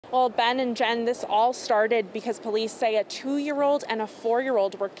Well, Ben and Jen, this all started because police say a 2-year-old and a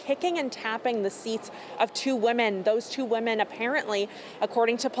 4-year-old were kicking and tapping the seats of two women. Those two women apparently,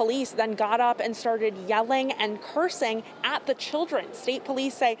 according to police, then got up and started yelling and cursing at the children. State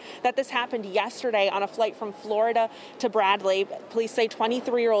police say that this happened yesterday on a flight from Florida to Bradley. Police say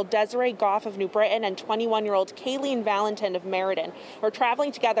 23-year-old Desiree Goff of New Britain and 21-year-old Kayleen Valentin of Meriden were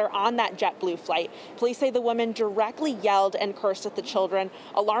traveling together on that JetBlue flight. Police say the women directly yelled and cursed at the children,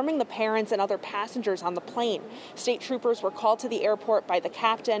 alarming the parents and other passengers on the plane. State troopers were called to the airport by the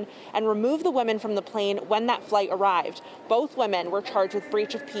captain and removed the women from the plane when that flight arrived. Both women were charged with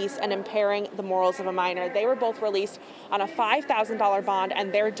breach of peace and impairing the morals of a minor. They were both released on a $5,000 bond,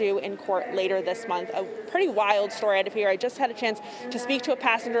 and they're due in court later this month. A pretty wild story out of here. I just had a chance to speak to a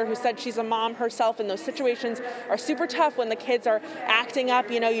passenger who said she's a mom herself, and those situations are super tough when the kids are acting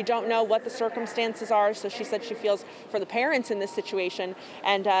up. You don't know what the circumstances are, so she said she feels for the parents in this situation.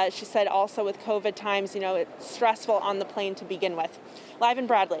 And she said also with COVID times, it's stressful on the plane to begin with. Live in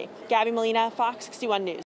Bradley, Gabby Molina, Fox 61 News.